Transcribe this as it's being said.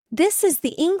This is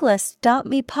the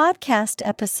English.me podcast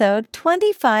episode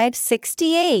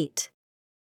 2568.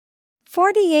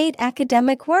 48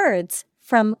 academic words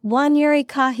from Wanuri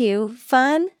Kahiu,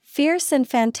 fun, fierce and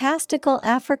fantastical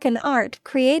African art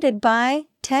created by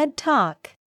TED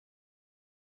Talk.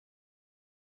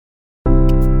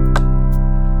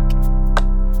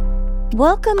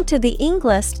 Welcome to the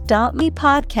English.me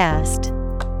podcast.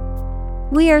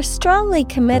 We are strongly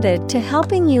committed to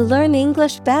helping you learn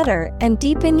English better and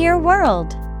deepen your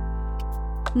world.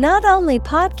 Not only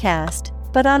podcast,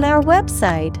 but on our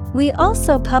website, we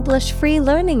also publish free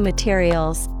learning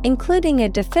materials, including a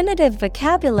definitive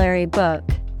vocabulary book,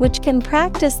 which can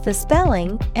practice the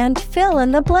spelling and fill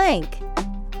in the blank.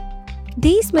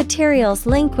 These materials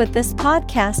link with this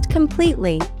podcast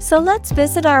completely, so let's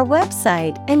visit our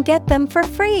website and get them for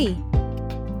free.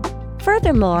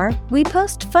 Furthermore, we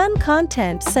post fun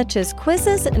content such as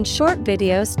quizzes and short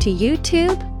videos to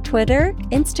YouTube, Twitter,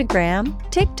 Instagram,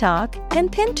 TikTok,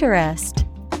 and Pinterest.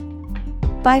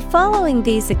 By following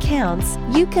these accounts,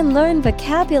 you can learn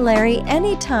vocabulary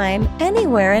anytime,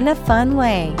 anywhere in a fun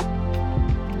way.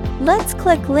 Let's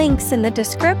click links in the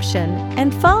description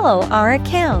and follow our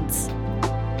accounts.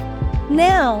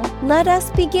 Now, let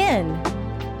us begin.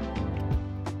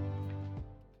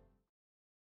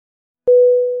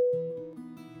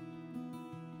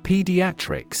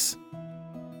 Pediatrics.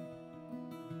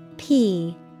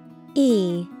 P-E-D-I-A-T-R-I-C-S.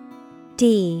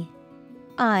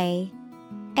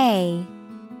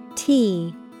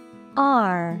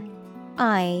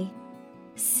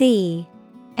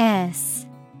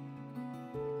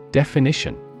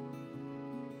 Definition: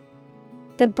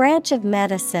 the branch of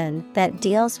medicine that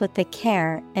deals with the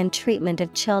care and treatment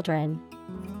of children.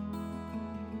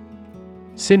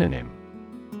 Synonym: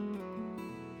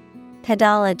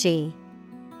 Pedology,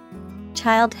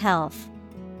 child health.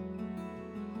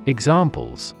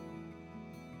 Examples: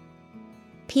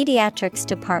 Pediatrics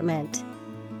department,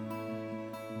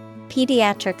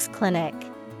 pediatrics clinic.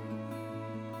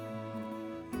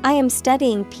 I am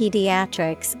studying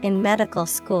pediatrics in medical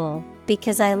school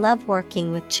because I love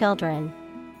working with children.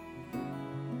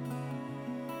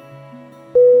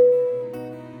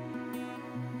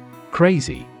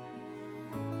 Crazy.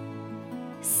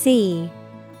 C-R-A-Z-Y.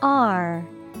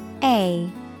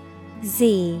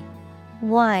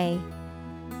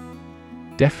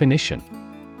 Definition: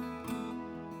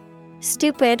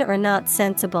 stupid or not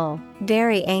sensible,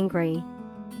 very angry.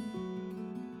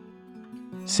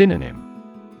 Synonym: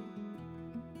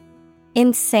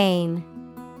 insane,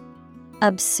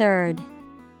 absurd,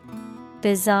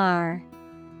 bizarre.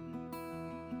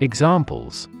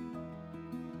 Examples: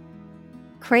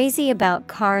 crazy about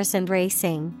cars and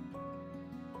racing.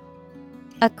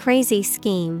 A crazy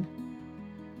scheme.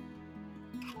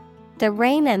 The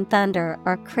rain and thunder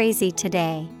are crazy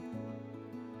today.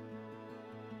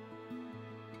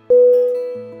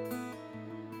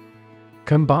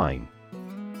 Combine.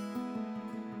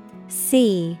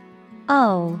 C-O-M-B-I-N-E.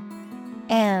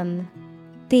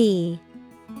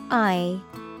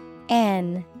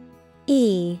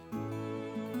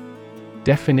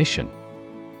 Definition: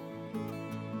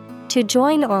 to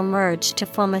join or merge to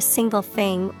form a single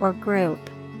thing or group.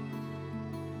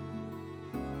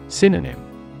 Synonym: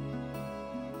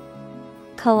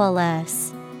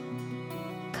 coalesce,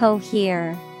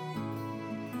 cohere,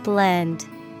 blend.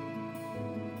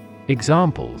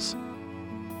 Examples: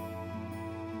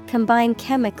 combine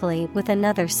chemically with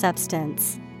another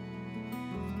substance.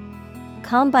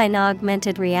 Combine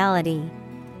augmented reality.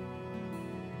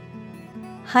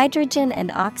 Hydrogen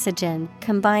and oxygen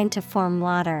combine to form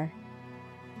water.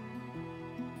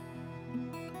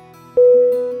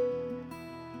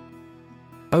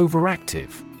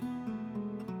 Overactive.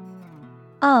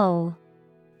 O-V-E-R-A-C-T-I-V-E.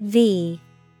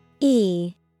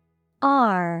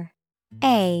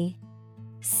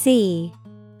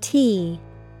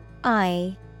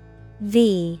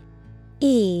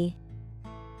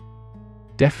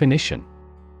 Definition: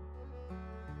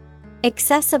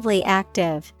 excessively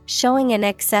active, showing an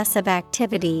excess of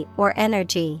activity or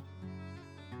energy.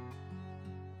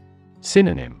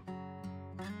 Synonym: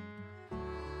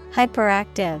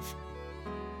 hyperactive,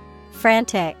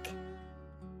 frantic,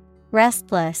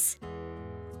 restless.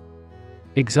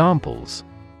 Examples: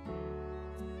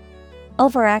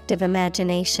 overactive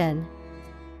imagination.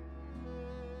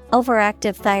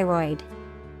 Overactive thyroid.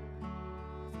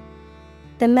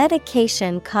 The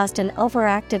medication caused an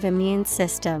overactive immune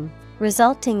system,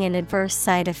 resulting in adverse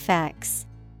side effects.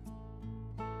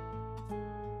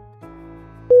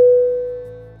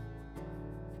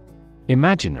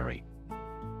 Imaginary.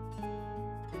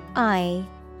 I-M-A-G-I-N-A-R-Y.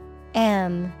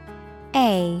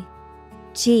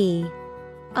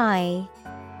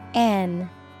 N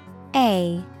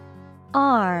A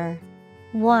R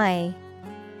Y.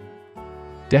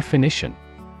 Definition: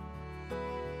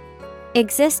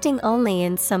 existing only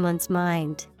in someone's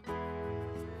mind.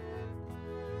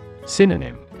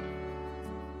 Synonym: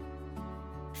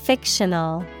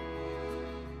 Fictional,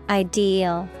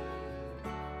 ideal,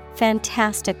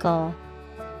 fantastical.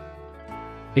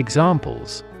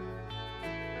 Examples: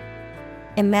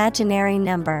 imaginary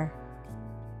number,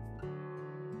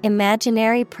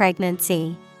 imaginary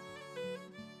pregnancy.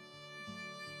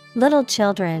 Little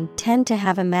children tend to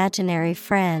have imaginary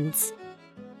friends.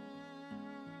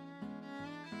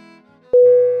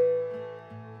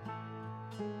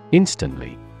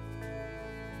 Instantly.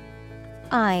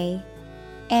 INSTANTLY.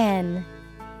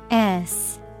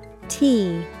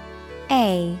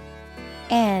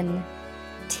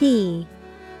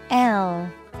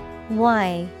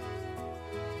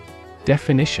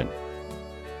 Definition: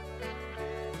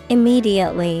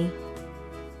 immediately.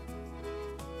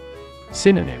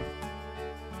 Synonym: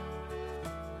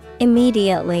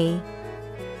 Immediately,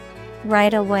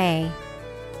 right away,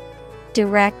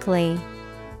 directly.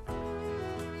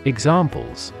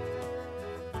 Examples: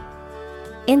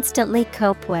 instantly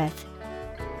cope with,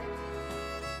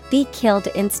 be killed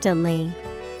instantly.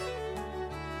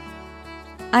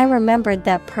 I remembered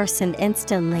that person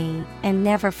instantly and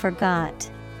never forgot.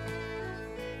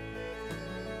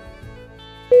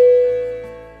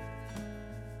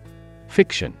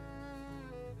 Fiction.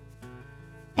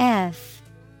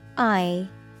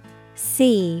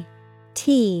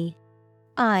 FICTION.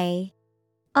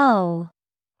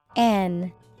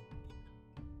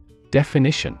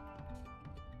 Definition: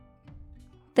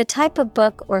 the type of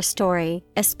book or story,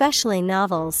 especially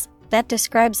novels, that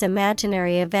describes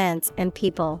imaginary events and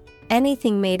people,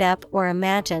 anything made up or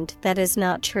imagined that is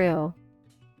not true.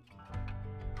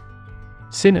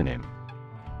 Synonym: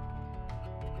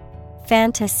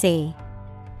 fantasy,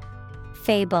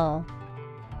 fable,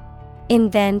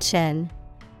 invention.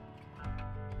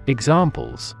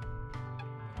 Examples: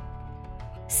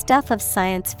 stuff of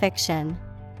science fiction,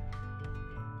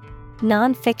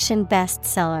 non-fiction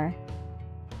bestseller.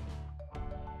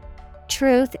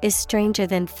 Truth is stranger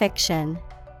than fiction.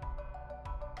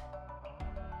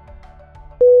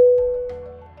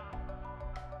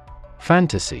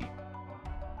 Fantasy.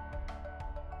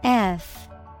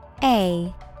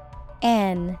 FANTASY.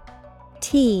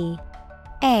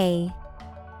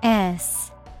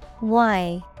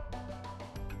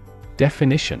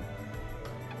 Definition: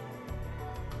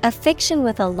 a fiction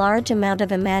with a large amount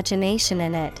of imagination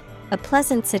in it, a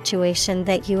pleasant situation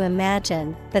that you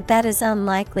imagine, but that is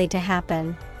unlikely to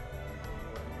happen.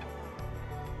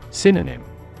 Synonym: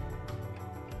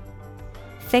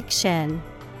 fiction,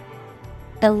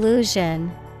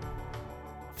 illusion,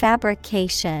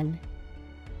 fabrication.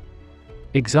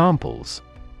 Examples: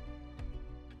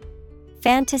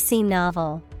 fantasy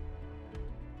novel,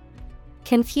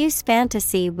 confuse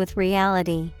fantasy with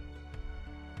reality.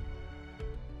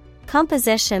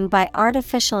 Composition by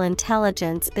artificial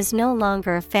intelligence is no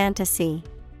longer a fantasy.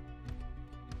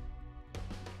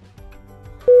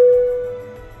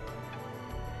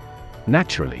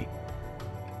 Naturally.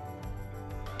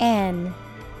 NATURALLY.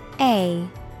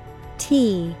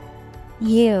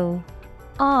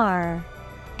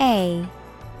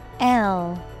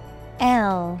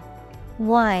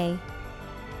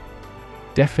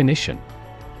 Definition: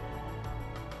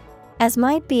 as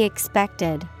might be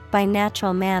expected, by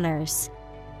natural manners.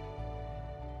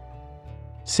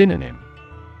 Synonym: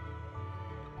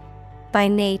 by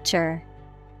nature,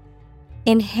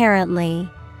 inherently,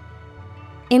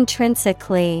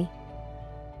 intrinsically.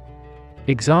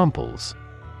 Examples: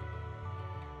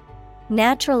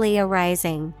 naturally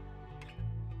arising,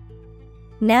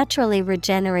 naturally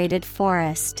regenerated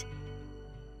forest.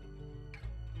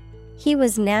 He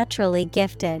was naturally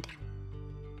gifted.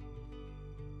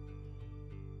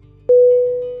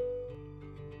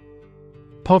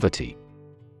 Poverty.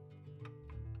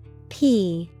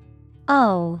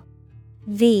 POVERTY.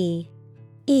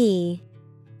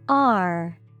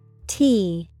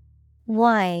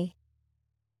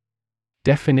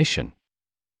 Definition: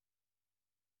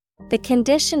 the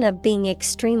condition of being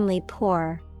extremely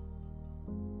poor.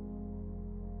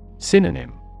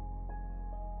 Synonym: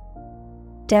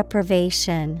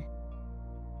 deprivation,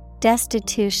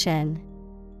 destitution,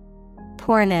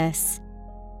 poorness.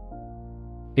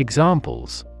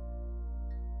 Examples: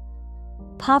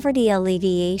 poverty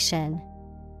alleviation,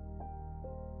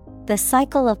 the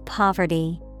cycle of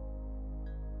poverty.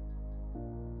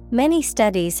 Many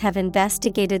studies have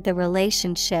investigated the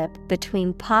relationship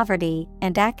between poverty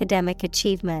and academic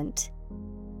achievement.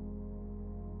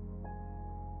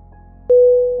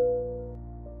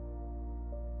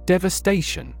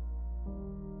 Devastation.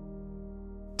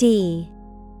 Devastation.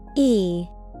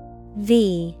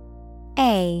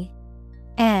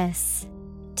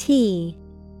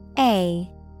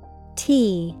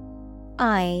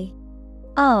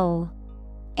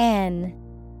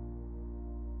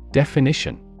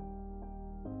 Definition.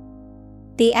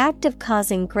 The act of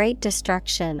causing great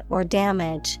destruction or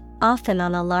damage, often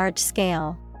on a large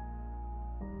scale.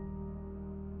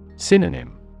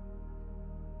 Synonym.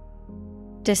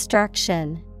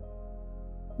 Destruction,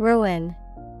 ruin,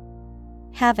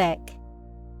 havoc.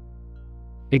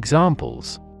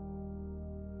 Examples.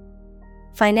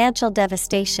 Financial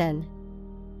devastation,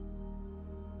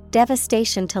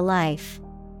 devastation to life.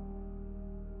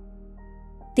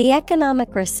 The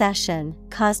economic recession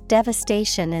caused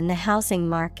devastation in the housing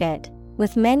market,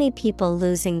 with many people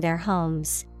losing their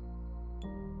homes.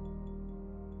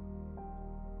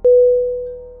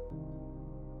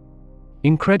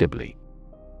 Incredibly.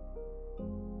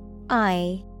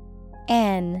 Incredibly.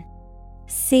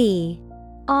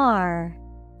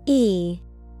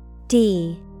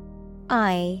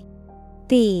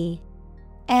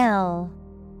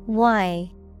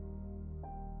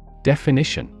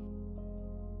 Definition.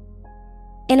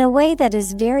 In a way that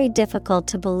is very difficult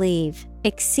to believe,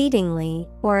 exceedingly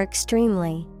or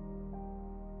extremely.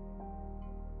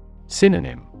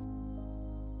 Synonym.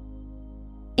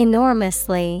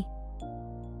 Enormously,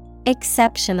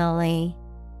 exceptionally,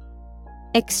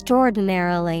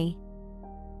 extraordinarily.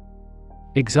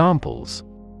 Examples.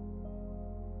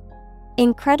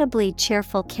 Incredibly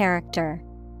cheerful character.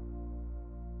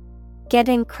 Get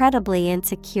incredibly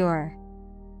insecure.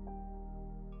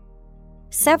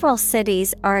 Several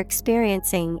cities are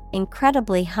experiencing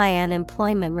incredibly high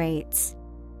unemployment rates.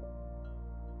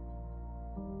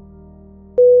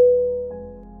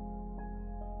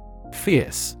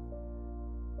 Fierce.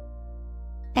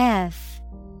 Fierce.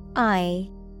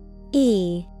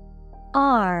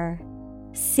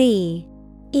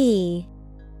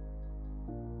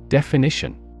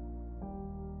 Definition.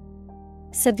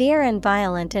 Severe and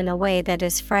violent in a way that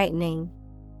is frightening.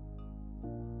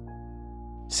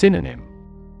 Synonym.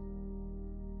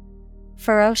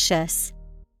 Ferocious,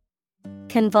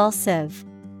 convulsive,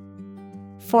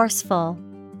 forceful.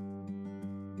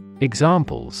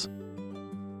 Examples.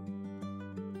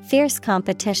 Fierce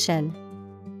competition.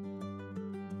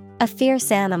 A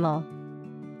fierce animal.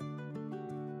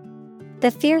 The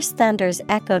fierce thunders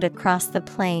echoed across the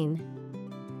plain.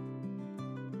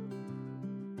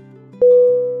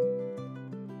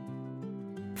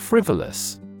 Frivolous.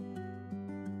 Frivolous.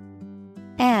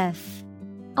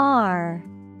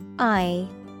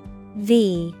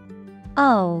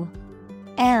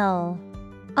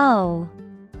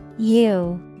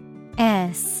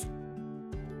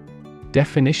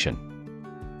 Definition.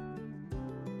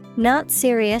 Not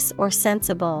serious or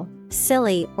sensible,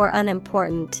 silly or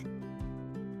unimportant.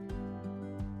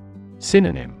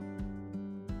 Synonym.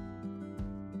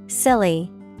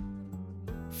 Silly,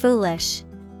 foolish,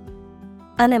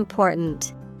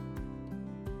 unimportant.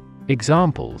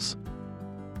 Examples.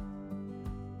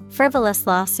 Frivolous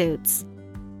lawsuits.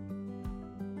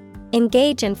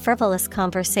 Engage in frivolous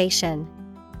conversation.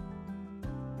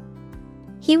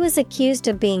 He was accused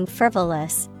of being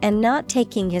frivolous and not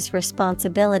taking his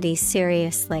responsibilities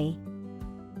seriously.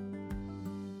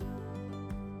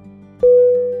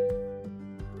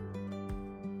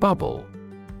 Bubble.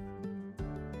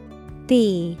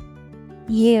 B-U-B-B-L-E.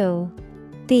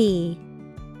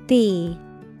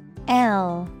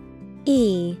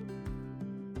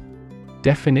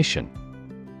 Definition.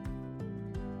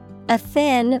 A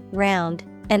thin, round,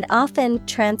 and often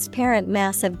transparent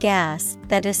mass of gas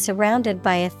that is surrounded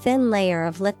by a thin layer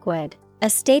of liquid, a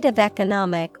state of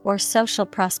economic or social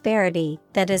prosperity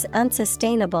that is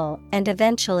unsustainable and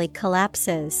eventually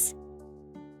collapses.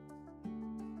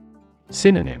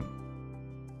 Synonym.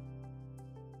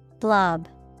 Blob,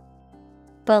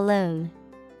 balloon,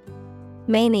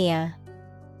 mania.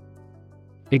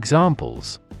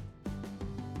 Examples.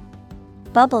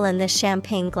 Bubble in the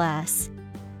champagne glass.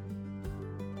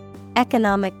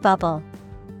 Economic bubble.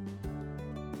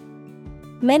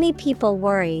 Many people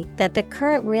worry that the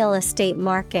current real estate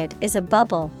market is a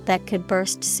bubble that could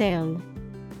burst soon.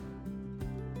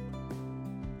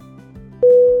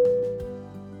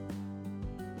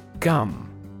 Gum.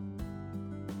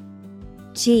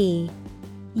 G-U-M.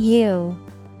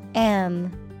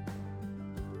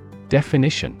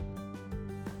 Definition.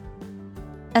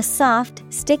 A soft,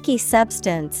 sticky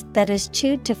substance that is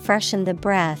chewed to freshen the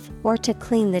breath or to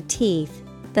clean the teeth,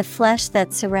 the flesh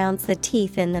that surrounds the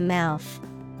teeth in the mouth.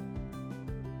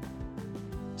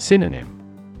 Synonym.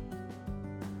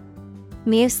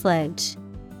 Mucilage,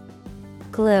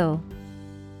 glue.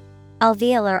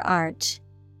 Alveolar arch.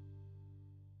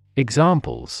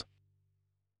 Examples: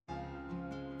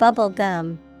 Bubble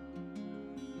gum.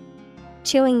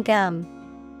 Chewing gum.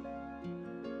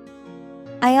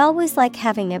 I always like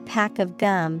having a pack of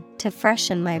gum to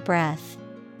freshen my breath.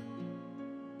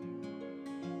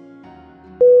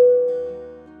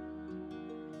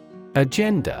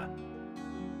 Agenda.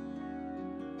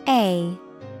 A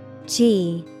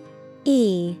G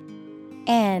E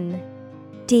N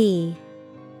D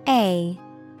A.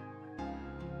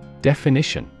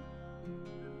 Definition: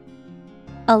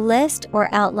 A list or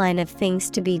outline of things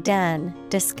to be done,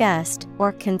 discussed,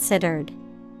 or considered.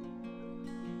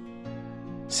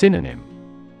 Synonym: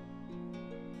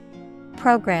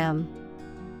 Program,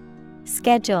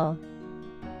 schedule,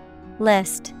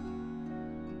 list.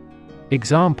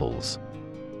 Examples: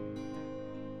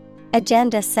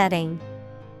 Agenda setting.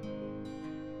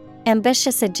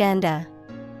 Ambitious agenda.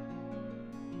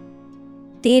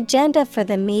 The agenda for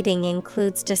the meeting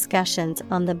includes discussions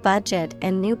on the budget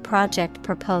and new project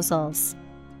proposals.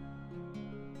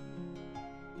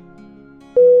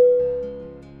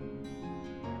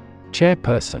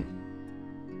 Chairperson.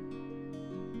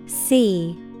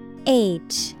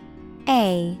 CHAIRPERSON.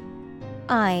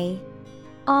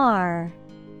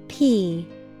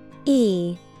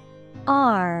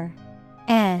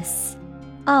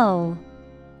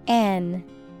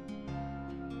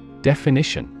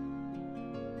 Definition: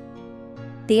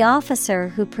 The officer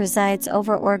who presides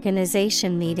over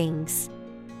organization meetings.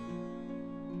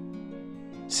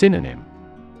 Synonym: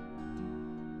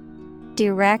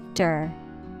 Director,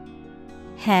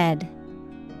 head,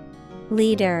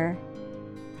 leader.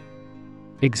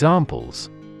 Examples: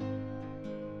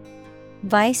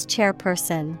 Vice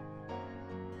chairperson.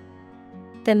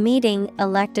 The meeting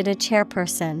elected a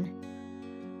chairperson.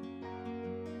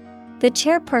 The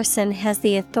chairperson has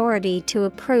the authority to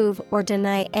approve or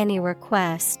deny any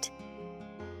request.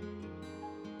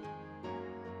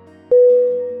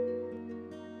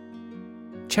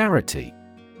 Charity.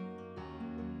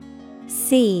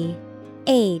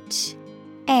 CHARITY.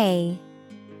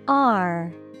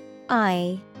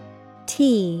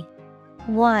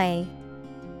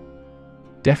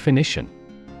 Definition: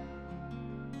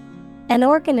 An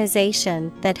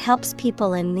organization that helps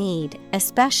people in need,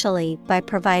 especially by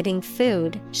providing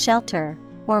food, shelter,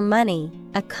 or money,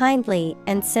 a kindly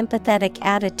and sympathetic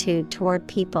attitude toward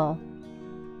people.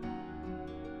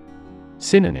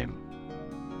 Synonym: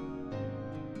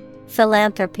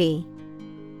 Philanthropy,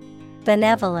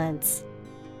 benevolence,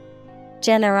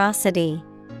 generosity.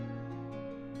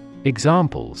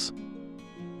 Examples: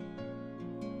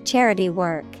 Charity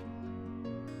work.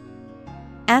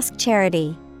 Ask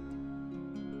charity.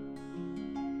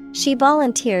 She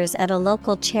volunteers at a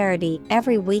local charity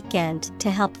every weekend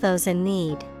to help those in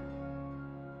need.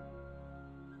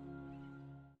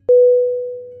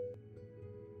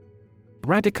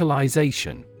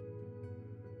 Radicalization.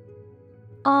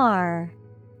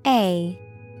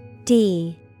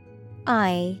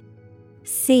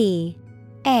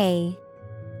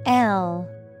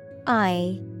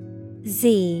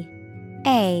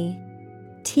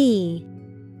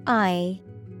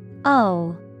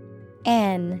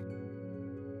 RADICALIZATION.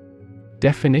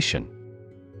 Definition: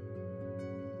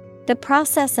 The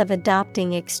process of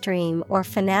adopting extreme or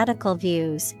fanatical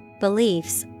views,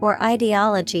 beliefs, or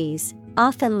ideologies,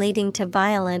 often leading to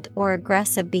violent or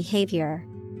aggressive behavior.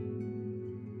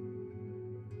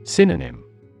 Synonym: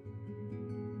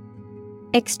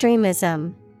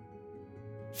 Extremism,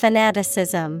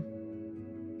 fanaticism,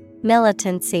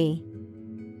 militancy.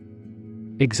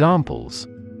 Examples: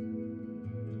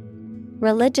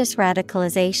 Religious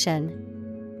radicalization.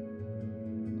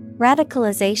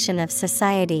 Radicalization of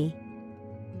society.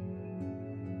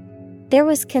 There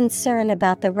was concern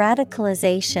about the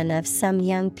radicalization of some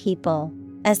young people,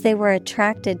 as they were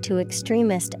attracted to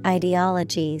extremist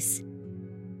ideologies.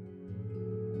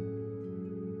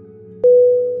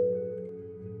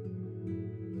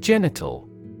 Genital.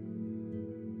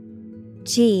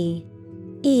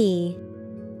 GENITAL.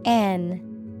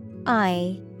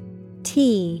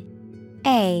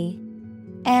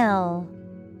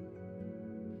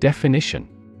 Definition: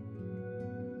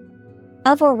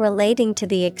 Of or relating to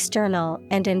the external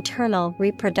and internal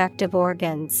reproductive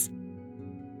organs.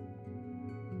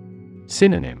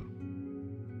 Synonym: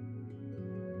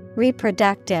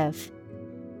 Reproductive,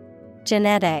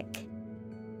 genetic,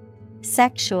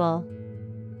 sexual.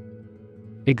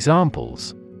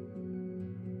 Examples: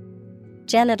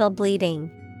 Genital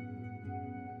bleeding.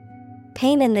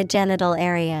 Pain in the genital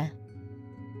area.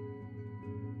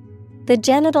 The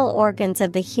genital organs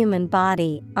of the human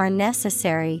body are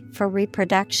necessary for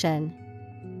reproduction.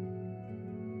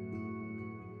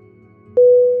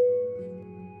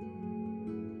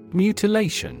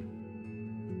 Mutilation.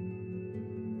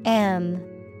 MUTILATION.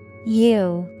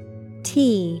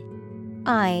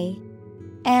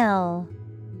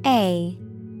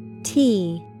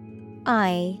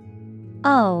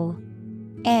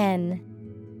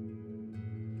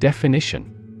 Definition.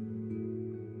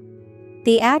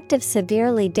 The act of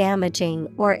severely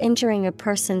damaging or injuring a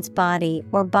person's body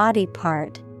or body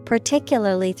part,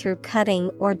 particularly through cutting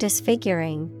or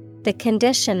disfiguring, the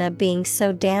condition of being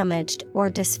so damaged or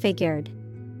disfigured.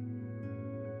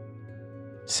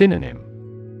 Synonym.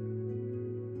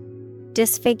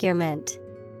 Disfigurement,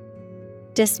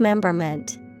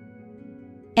 dismemberment,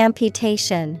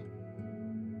 amputation.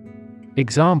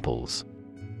 Examples.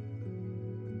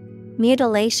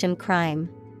 Mutilation crime,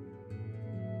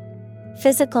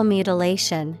 physical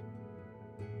mutilation.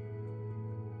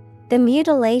 The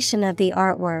mutilation of the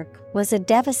artwork was a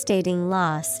devastating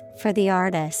loss for the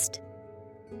artist.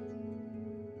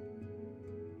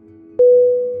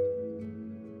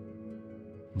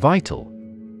 Vital.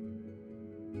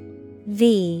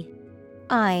 VITAL.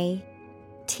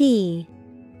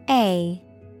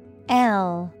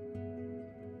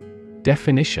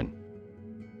 Definition.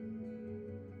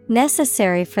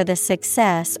 Necessary for the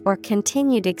success or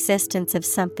continued existence of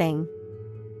something.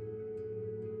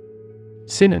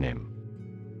 Synonym.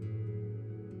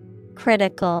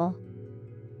 Critical,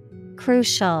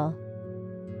 crucial,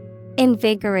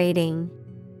 invigorating.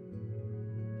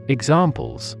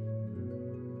 Examples.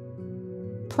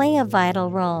 Play a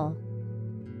vital role.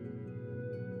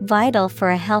 Vital for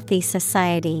a healthy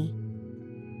society.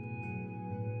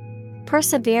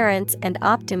 Perseverance and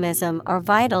optimism are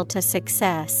vital to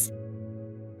success.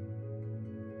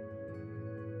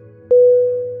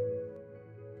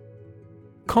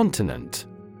 Continent.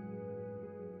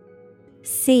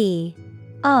 CONTINENT.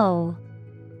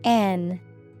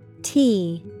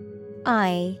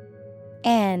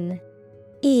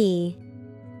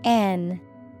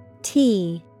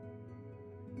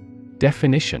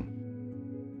 Definition.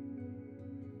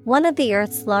 One of the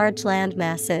Earth's large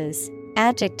landmasses.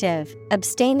 Adjective,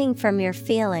 abstaining from your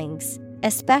feelings,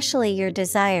 especially your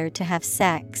desire to have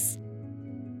sex.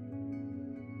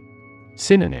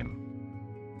 Synonym.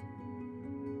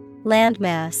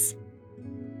 Landmass.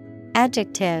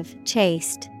 Adjective,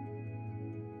 chaste.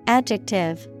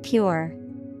 Adjective, pure.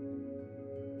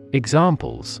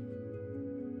 Examples.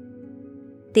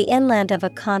 The inland of a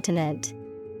continent.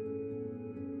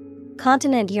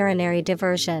 Continent urinary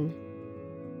diversion.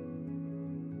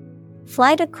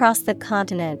 Flight across the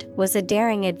continent was a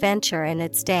daring adventure in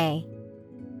its day.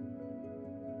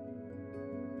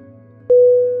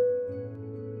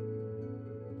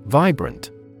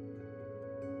 Vibrant.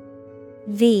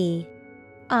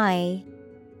 VIBRANT.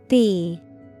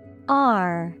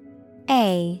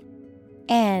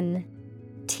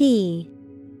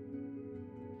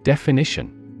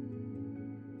 Definition.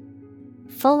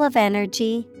 Full of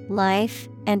energy, life,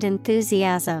 and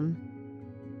enthusiasm.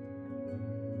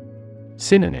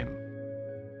 Synonym.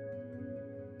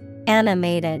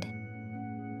 Animated,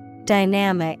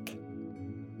 dynamic,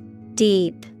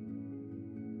 deep.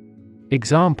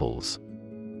 Examples.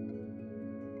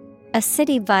 A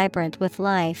city vibrant with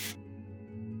life.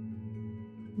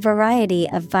 Variety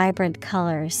of vibrant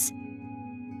colors.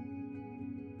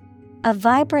 A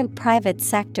vibrant private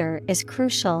sector is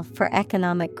crucial for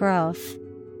economic growth.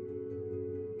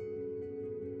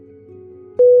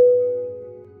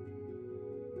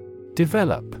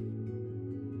 Develop.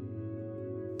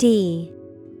 DEVELOP.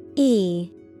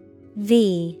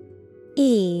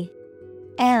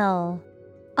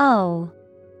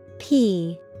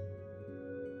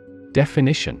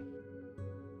 Definition.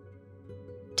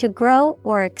 To grow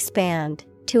or expand,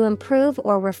 to improve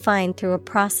or refine through a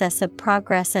process of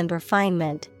progress and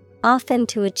refinement, often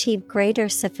to achieve greater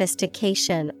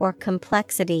sophistication or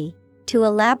complexity, to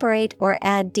elaborate or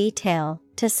add detail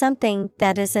to something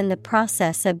that is in the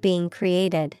process of being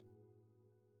created.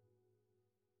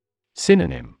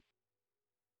 Synonym.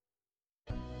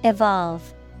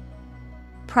 Evolve,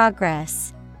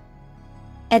 progress,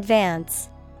 advance.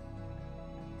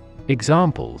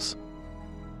 Examples.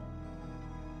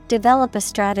 Develop a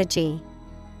strategy.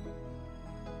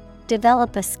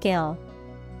 Develop a skill.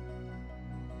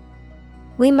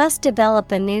 We must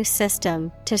develop a new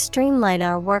system to streamline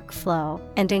our workflow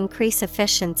and increase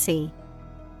efficiency.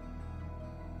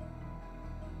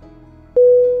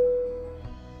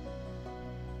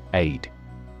 Aid.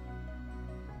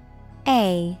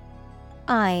 AID.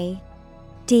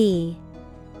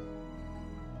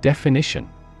 Definition.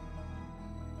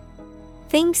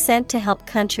 Things sent to help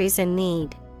countries in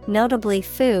need, notably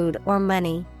food or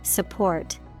money,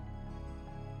 support.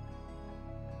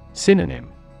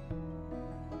 Synonym.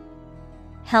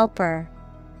 helper,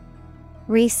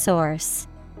 resource,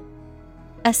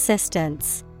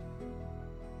 assistance.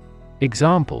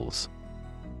 Examples: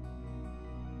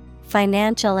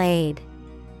 financial aid,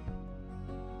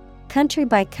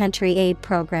 country-by-country aid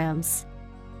programs.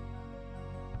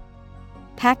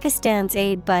 Pakistan's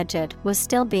aid budget was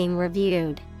still being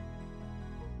reviewed.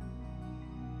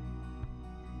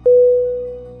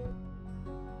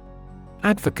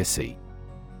 Advocacy.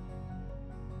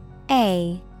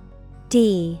 A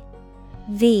D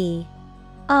V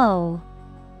O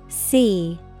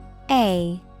C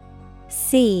A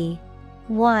C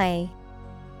Y.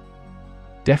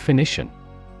 Definition: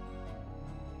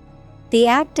 the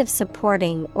act of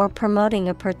supporting or promoting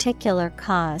a particular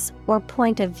cause or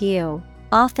point of view,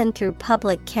 often through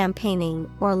public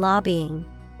campaigning or lobbying.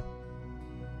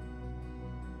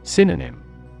 Synonym: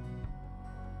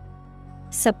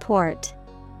 support,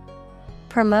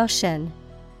 promotion,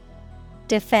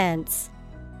 defense.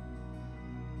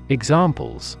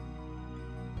 Examples: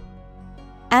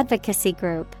 advocacy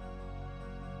group,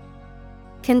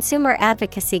 consumer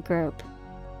advocacy group.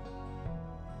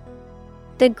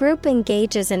 The group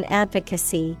engages in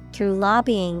advocacy through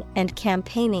lobbying and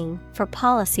campaigning for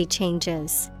policy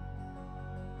changes.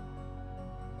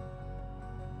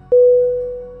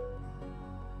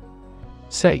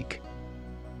 Sake.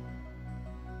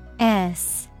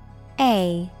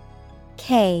 S-A-K-E.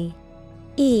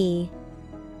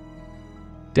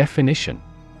 Definition: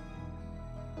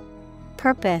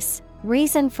 purpose,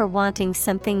 reason for wanting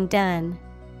something done.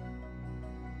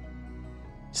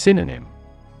 Synonym: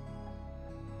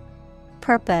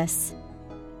 purpose,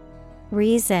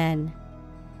 reason,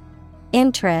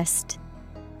 interest.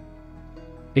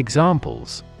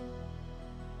 Examples: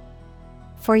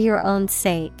 for your own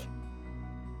sake,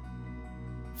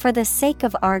 for the sake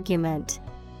of argument.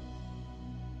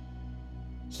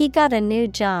 He got a new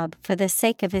job for the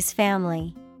sake of his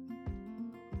family.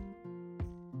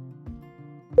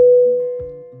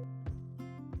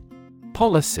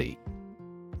 Policy.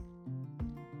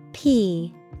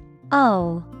 P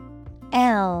O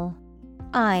L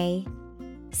I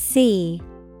C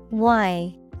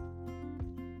Y.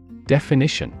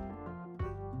 Definition: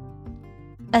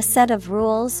 a set of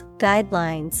rules,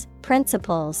 guidelines,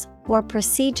 principles, or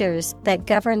procedures that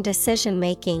govern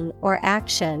decision-making or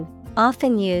action,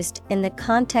 often used in the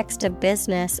context of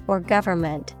business or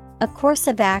government, a course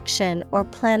of action or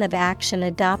plan of action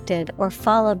adopted or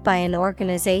followed by an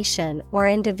organization or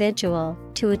individual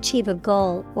to achieve a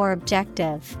goal or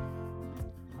objective.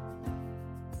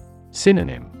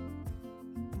 Synonym: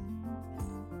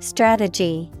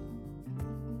 strategy,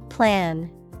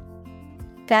 plan,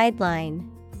 guideline.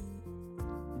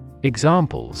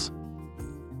 Examples: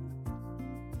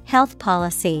 health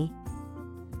policy,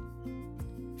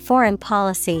 foreign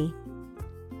policy.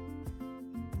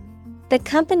 The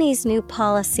company's new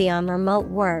policy on remote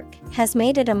work has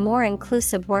made it a more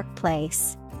inclusive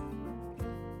workplace.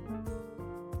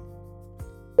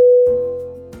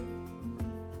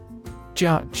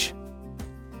 Judge.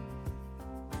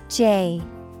 J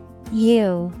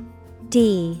U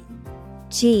D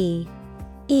G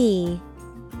E.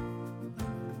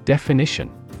 Definition: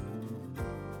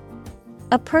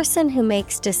 a person who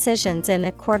makes decisions in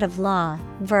a court of law.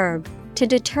 Verb, to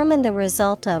determine the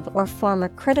result of or form a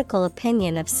critical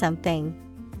opinion of something.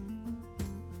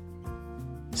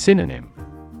 Synonym: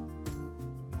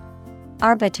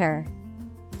 arbiter,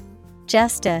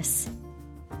 justice.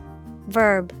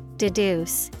 Verb,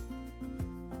 deduce.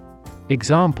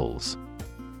 Examples: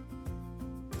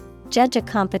 judge a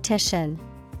competition,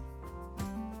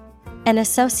 an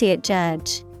associate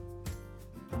judge.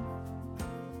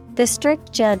 The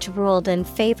strict judge ruled in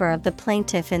favor of the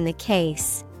plaintiff in the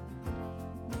case.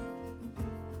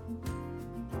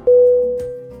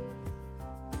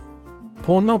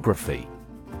 Pornography.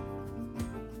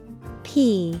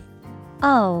 P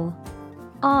O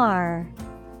R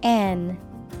N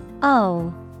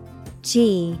O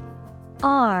G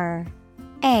R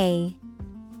A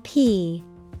P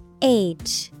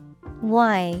H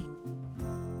Y.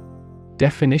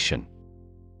 Definition: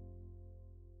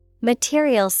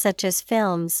 materials such as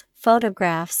films,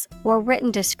 photographs, or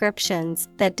written descriptions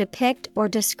that depict or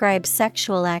describe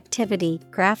sexual activity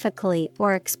graphically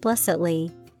or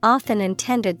explicitly, often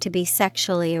intended to be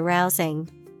sexually arousing.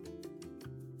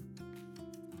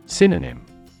 Synonym: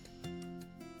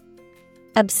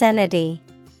 obscenity,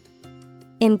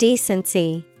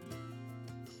 indecency,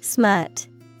 smut.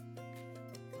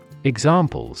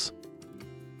 Examples: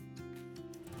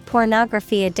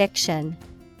 pornography addiction,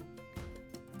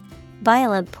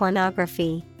 violent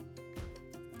pornography.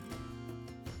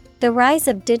 The rise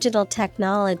of digital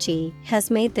technology has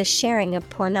made the sharing of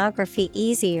pornography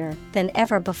easier than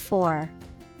ever before.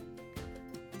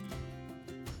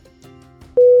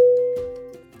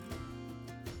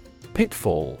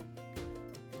 Pitfall.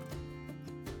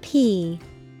 P-I-T-F-A-L-L.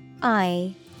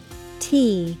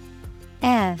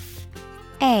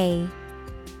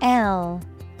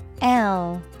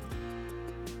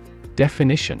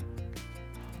 Definition: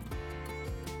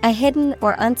 a hidden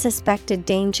or unsuspected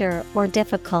danger or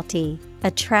difficulty,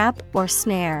 a trap or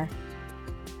snare.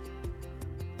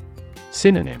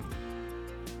 Synonym: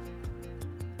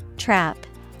 Trap,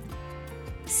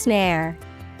 snare,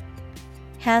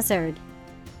 hazard.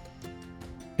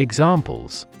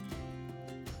 Examples: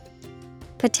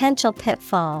 potential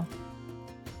pitfall,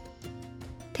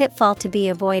 pitfall to be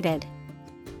avoided.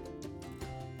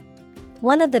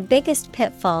 One of the biggest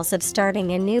pitfalls of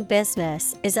starting a new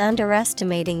business is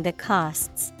underestimating the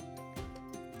costs.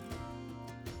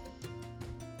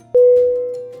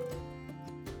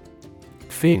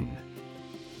 Fin.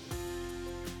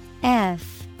 F-I-N.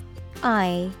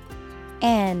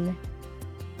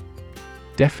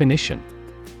 Definition: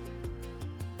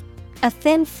 a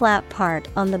thin flat part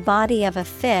on the body of a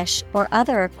fish or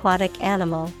other aquatic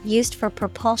animal used for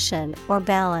propulsion or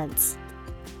balance.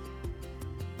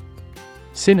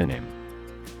 Synonym: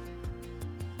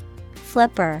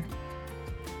 flipper,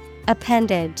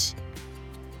 appendage,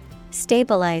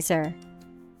 stabilizer.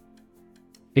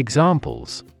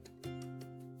 Examples: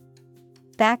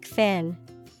 back fin,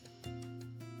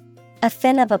 a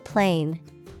fin of a plane.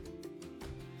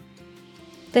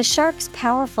 The shark's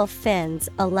powerful fins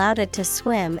allowed it to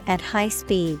swim at high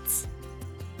speeds.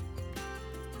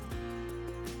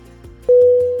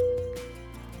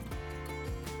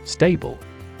 Stable.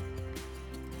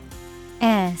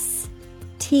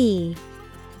 S-T-A-B-L-E.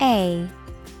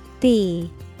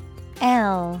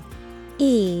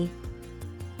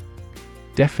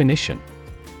 Definition: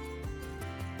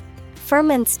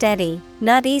 firm and steady,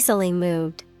 not easily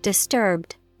moved,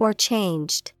 disturbed, or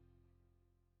changed.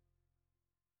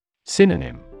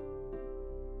 Synonym: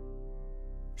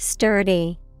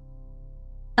 sturdy,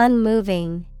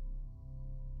 unmoving,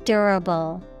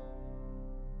 durable.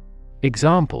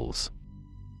 Examples: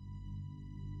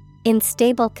 in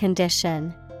stable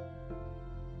condition,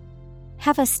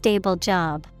 have a stable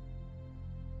job.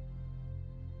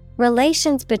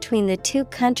 Relations between the two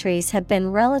countries have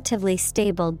been relatively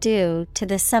stable due to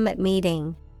the summit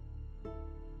meeting.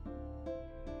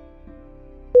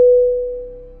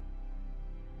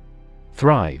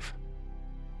 Thrive.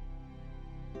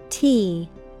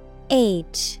 T-H-R-I-V-E.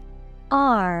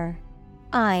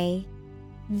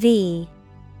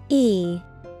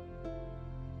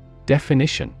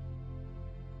 Definition: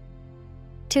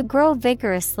 to grow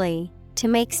vigorously, to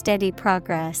make steady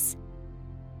progress.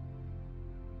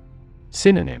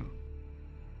 Synonym: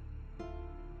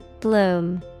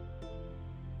 bloom,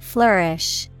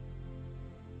 flourish,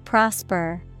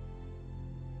 prosper.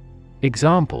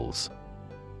 Examples: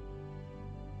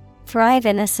 thrive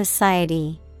in a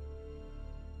society,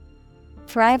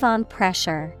 thrive on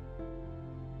pressure.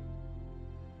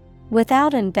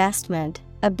 Without investment,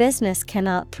 a business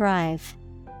cannot thrive.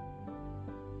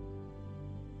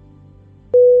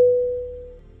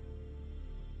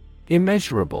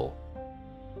 Immeasurable.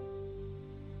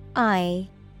 I-M-M-E-A-S-U-R-A-B-L-E.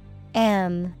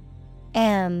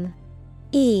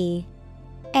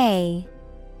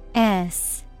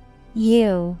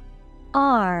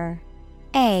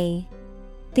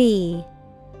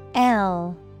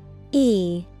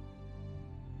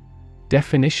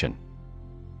 Definition: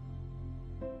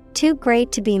 too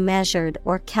great to be measured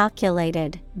or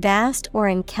calculated, vast or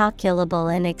incalculable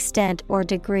in extent or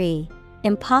degree,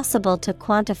 impossible to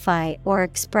quantify or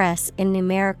express in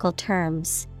numerical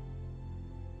terms.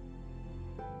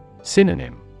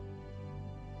 Synonym: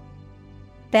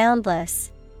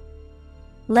 boundless,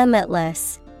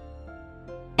 limitless,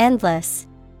 endless.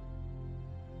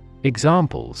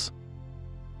 Examples: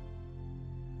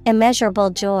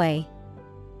 immeasurable joy,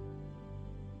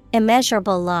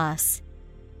 immeasurable loss.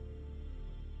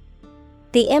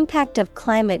 The impact of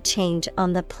climate change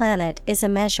on the planet is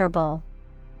immeasurable.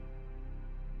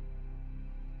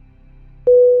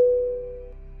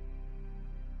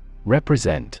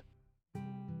 Represent.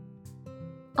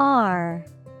 R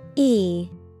E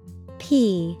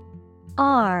P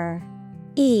R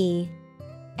E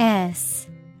S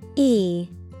E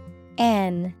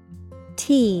N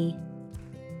T.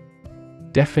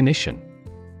 Definition: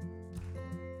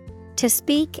 to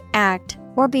speak, act,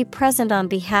 or be present on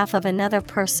behalf of another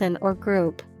person or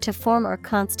group, to form or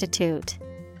constitute.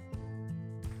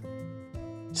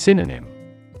 Synonym: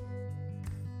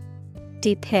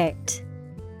 depict,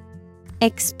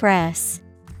 Express.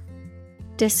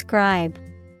 Describe.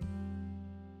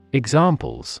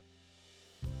 Examples.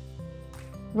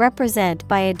 Represent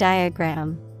by a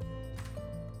diagram.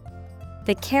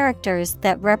 The characters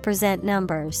that represent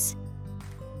numbers.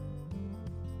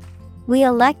 We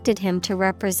elected him to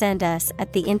represent us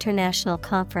at the international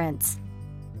conference.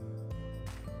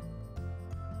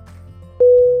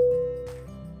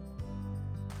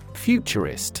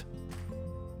 Futurist.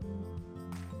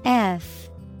 Futurist.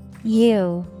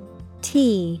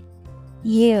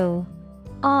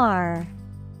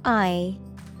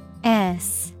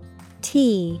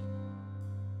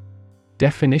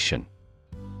 Definition.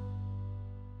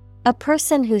 A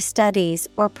person who studies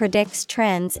or predicts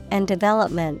trends and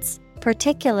developments,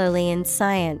 particularly in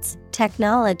science,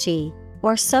 technology,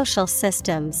 or social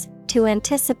systems, to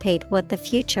anticipate what the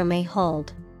future may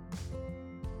hold.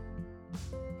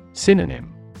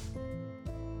 Synonym.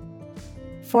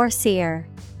 Foreseer,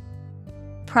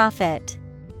 prophet,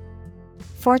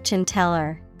 fortune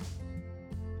teller.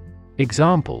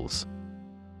 Examples.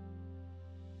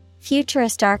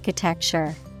 Futurist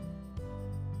architecture.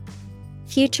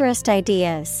 Futurist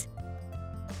ideas.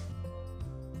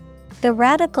 The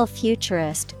radical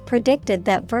futurist predicted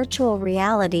that virtual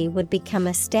reality would become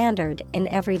a standard in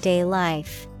everyday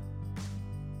life.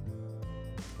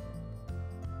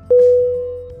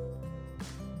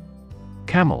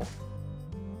 Camel.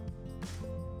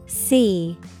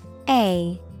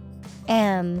 C-A-M-E-L.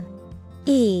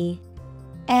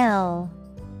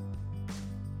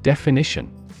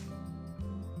 Definition.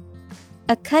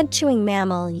 A cud-chewing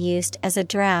mammal used as a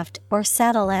draft or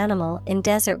saddle animal in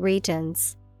desert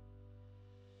regions.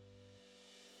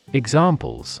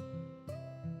 Examples.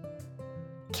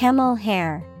 Camel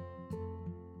hair.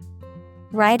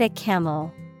 Ride a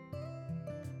camel.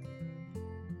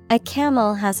 A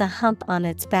camel has a hump on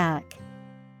its back.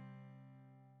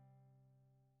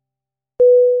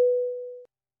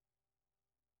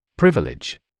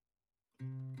 Privilege.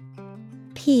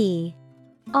 P-R-I-V-I-L-E-G-E.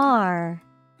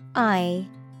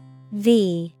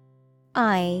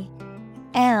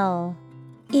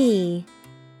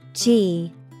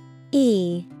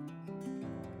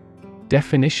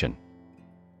 Definition.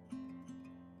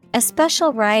 A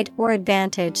special right or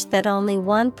advantage that only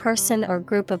one person or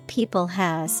group of people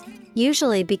has,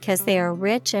 usually because they are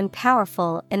rich and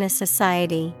powerful in a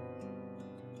society.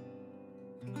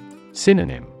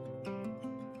 Synonym.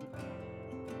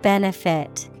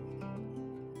 Benefit,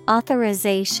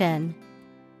 authorization,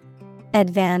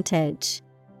 advantage.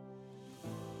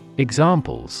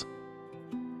 Examples.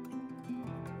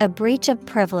 A breach of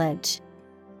privilege.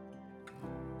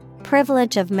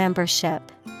 Privilege of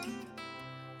membership.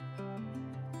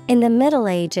 In the Middle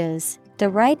Ages, the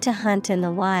right to hunt in the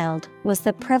wild was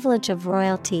the privilege of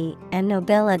royalty and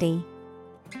nobility.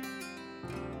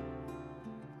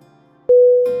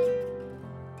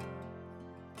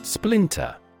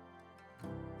 Splinter.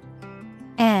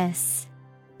 S-P-L-I-N-T-E-R.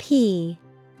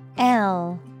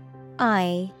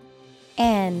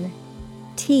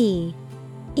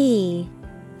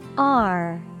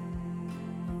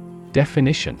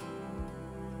 Definition.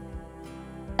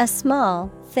 A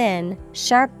small, thin,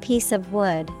 sharp piece of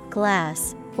wood,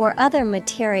 glass, or other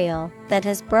material that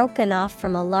has broken off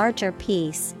from a larger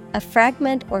piece, a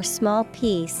fragment or small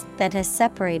piece that has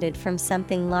separated from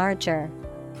something larger.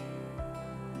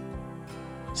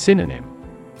 Synonym.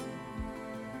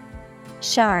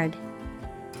 Shard,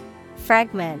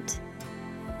 fragment,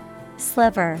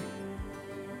 sliver.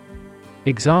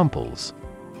 Examples.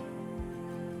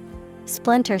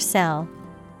 Splinter cell.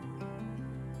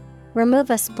 Remove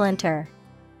a splinter.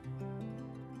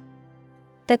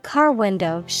 The car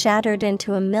window shattered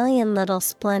into a million little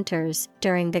splinters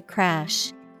during the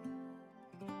crash.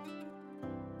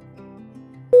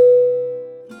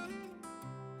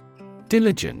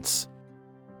 Diligence.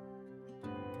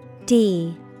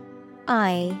 D-I-L-I-G-E-N-C-E.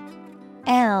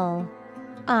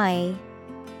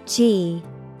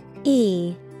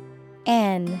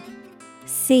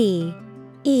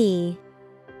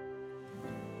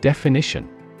 Definition.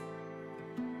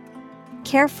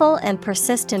 Careful and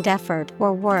persistent effort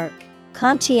or work,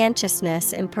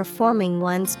 conscientiousness in performing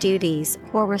one's duties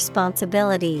or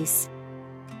responsibilities.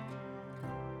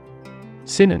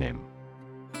 Synonym.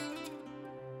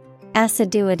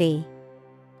 Assiduity,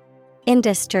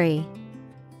 industry,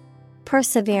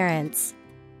 perseverance.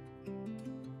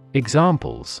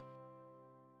 Examples.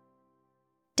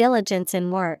 Diligence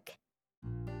in work.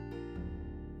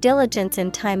 Diligence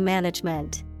in time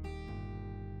management.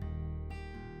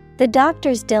 The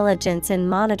doctor's diligence in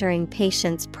monitoring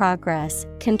patients' progress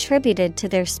contributed to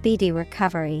their speedy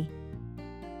recovery.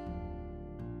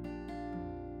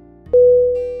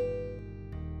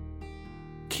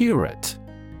 Curate.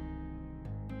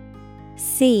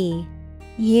 Curate.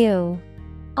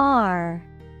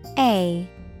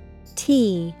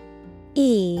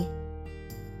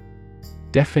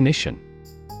 Definition: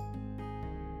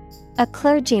 A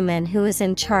clergyman who is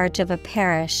in charge of a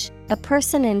parish, a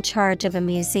person in charge of a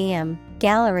museum,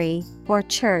 gallery, or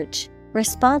church,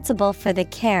 responsible for the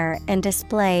care and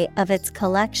display of its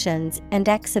collections and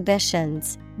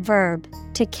exhibitions. Verb,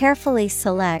 to carefully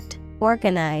select,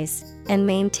 organize, and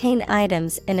maintain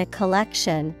items in a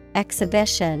collection,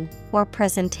 exhibition, or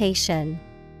presentation.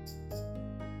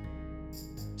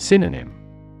 Synonym: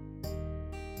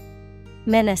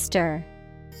 Minister,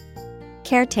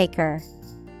 caretaker.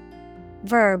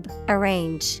 Verb,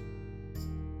 arrange.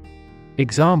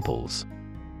 Examples: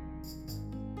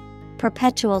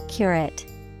 Perpetual curate.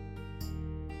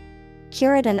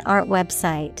 Curate an art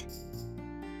website.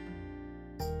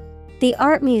 The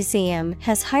art museum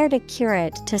has hired a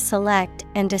curate to select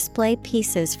and display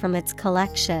pieces from its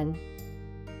collection.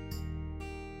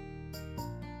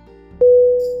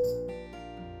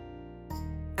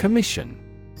 Commission.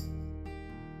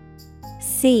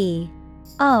 COMMISSION.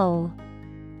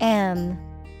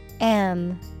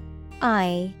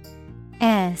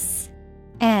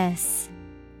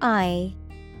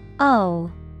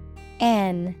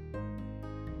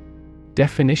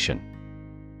 Definition: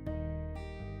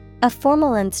 A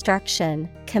formal instruction,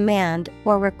 command,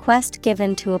 or request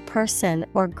given to a person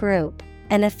or group,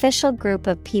 an official group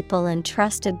of people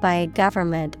entrusted by a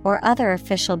government or other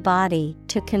official body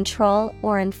to control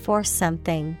or enforce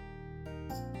something.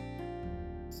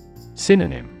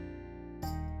 Synonym: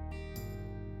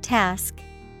 Task,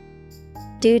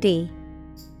 duty,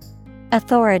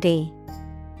 authority.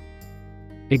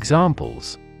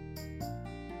 Examples: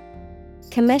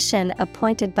 Commission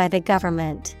appointed by the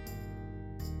government.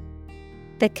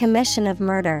 The commission of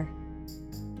murder.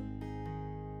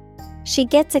 She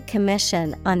gets a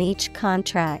commission on each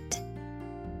contract.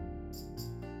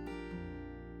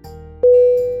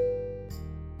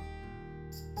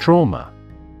 Trauma.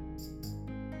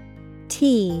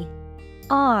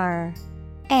 TRAUMA.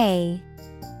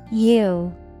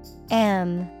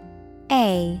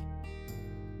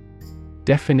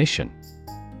 Definition: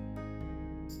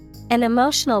 An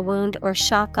emotional wound or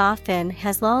shock often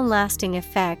has long-lasting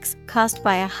effects caused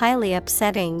by a highly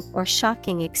upsetting or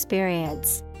shocking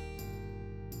experience.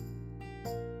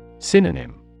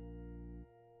 Synonym: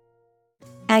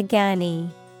 Agony,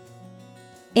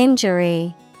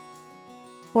 injury,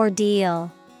 ordeal.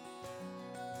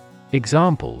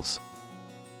 Examples: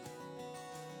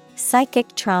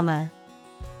 Psychic trauma,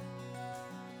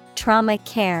 trauma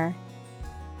care.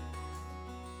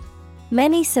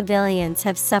 Many civilians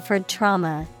have suffered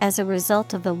trauma as a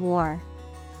result of the war.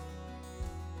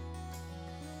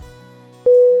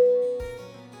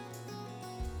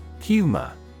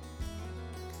 Humor.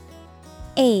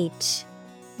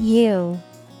 HUMOR.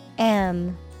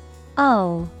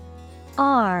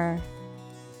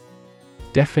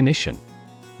 Definition: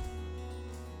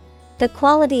 The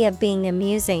quality of being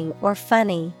amusing or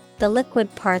funny, the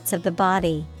liquid parts of the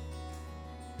body.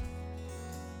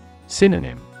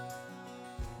 Synonym: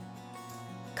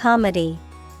 Comedy,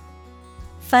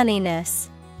 funniness,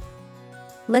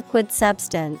 liquid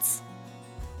substance.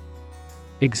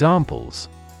 Examples: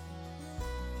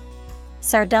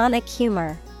 Sardonic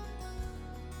humor,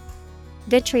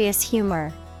 vitreous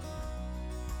humor.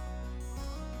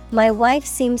 My wife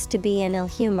seems to be in ill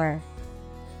humor.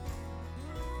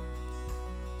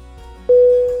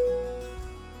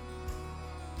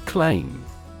 Claim.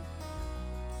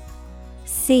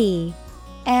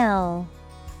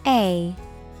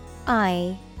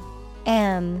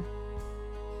 CLAIM.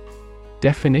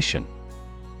 Definition: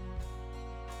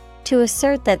 To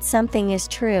assert that something is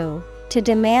true, to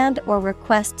demand or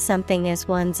request something as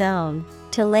one's own,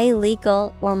 to lay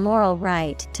legal or moral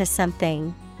right to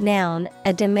something. Noun,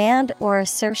 a demand or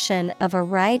assertion of a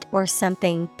right or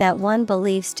something that one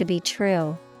believes to be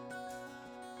true.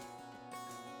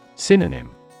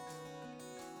 Synonym: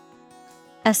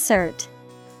 Assert,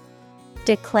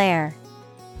 declare,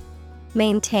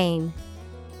 maintain.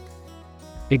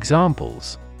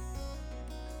 Examples: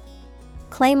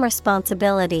 Claim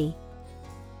responsibility,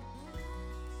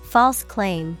 false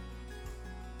claim.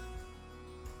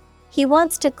 He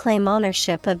wants to claim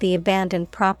ownership of the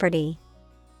abandoned property.